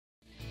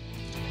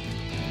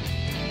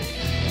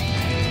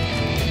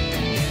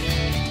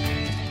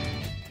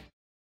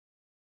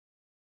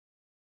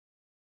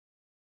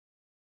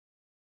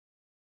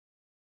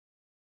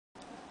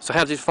So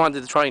how did you find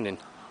the training?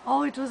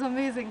 Oh, it was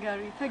amazing,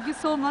 Gary. Thank you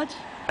so much.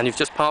 And you've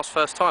just passed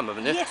first time,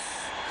 haven't you?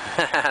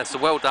 Yes. So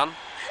well done.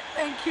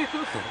 Thank you.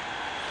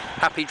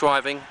 Happy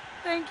driving.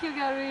 Thank you,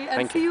 Gary.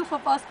 And see you for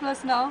Pass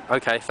Plus now.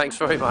 Okay, thanks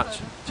very much.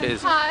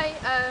 Cheers. Hi,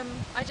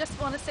 I just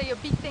want to say a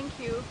big thank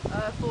you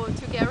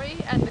to Gary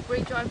and the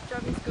Great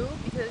Driving School,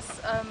 because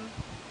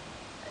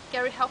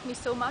Gary helped me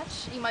so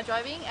much in my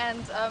driving,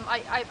 and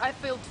I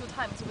failed 2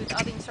 times with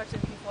other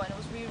instructors before, and it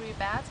was really, really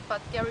bad, but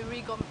Gary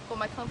really got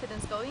my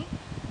confidence going,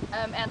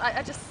 and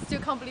I just still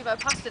can't believe I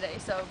passed today,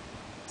 so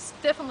it's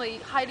definitely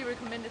highly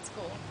recommended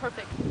school.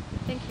 Perfect.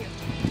 Thank you.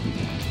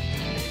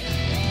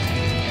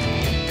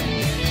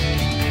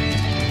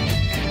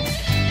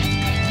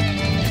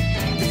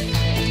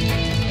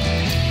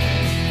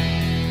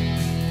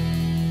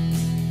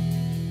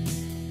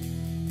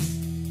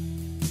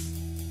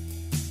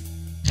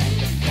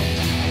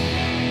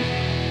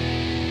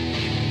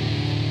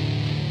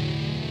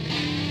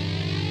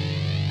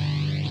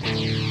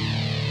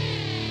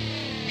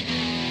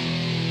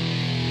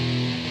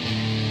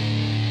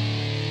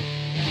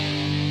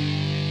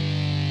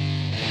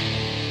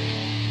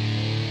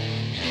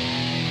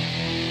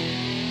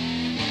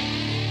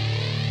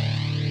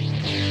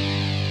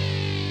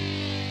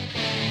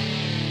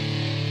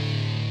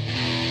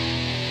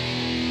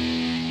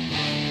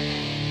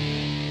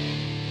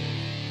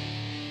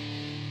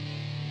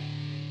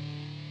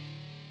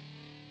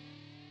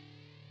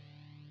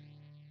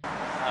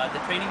 The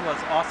training was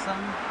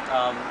awesome.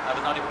 I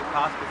was not able to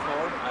pass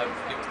before.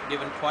 I've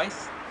given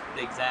twice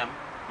the exam,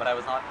 but I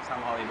was not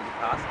somehow able to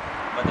pass.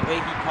 But the way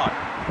he taught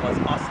was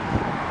awesome.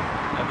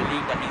 I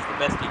believe that he's the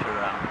best teacher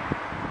around.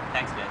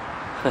 Thanks, Jay.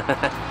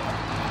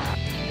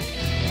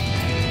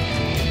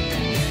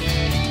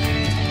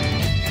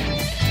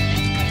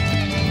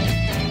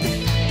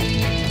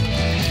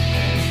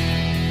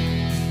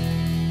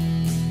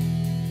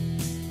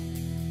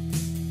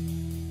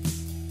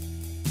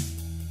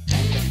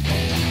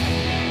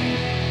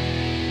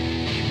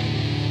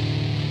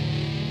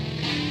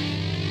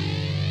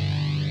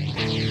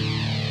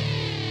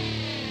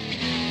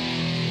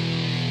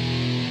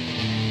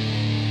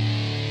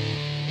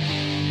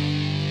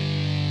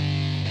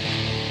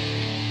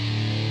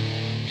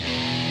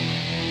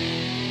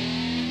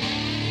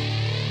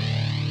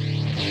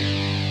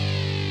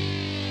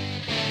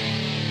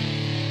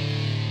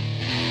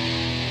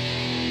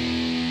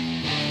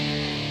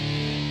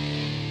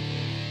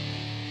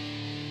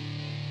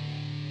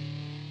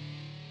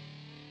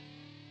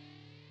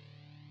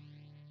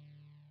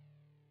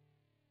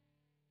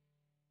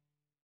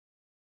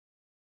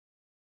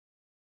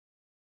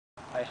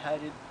 I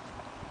highly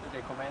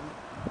recommend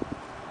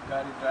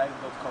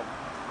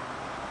GR8Drive.com.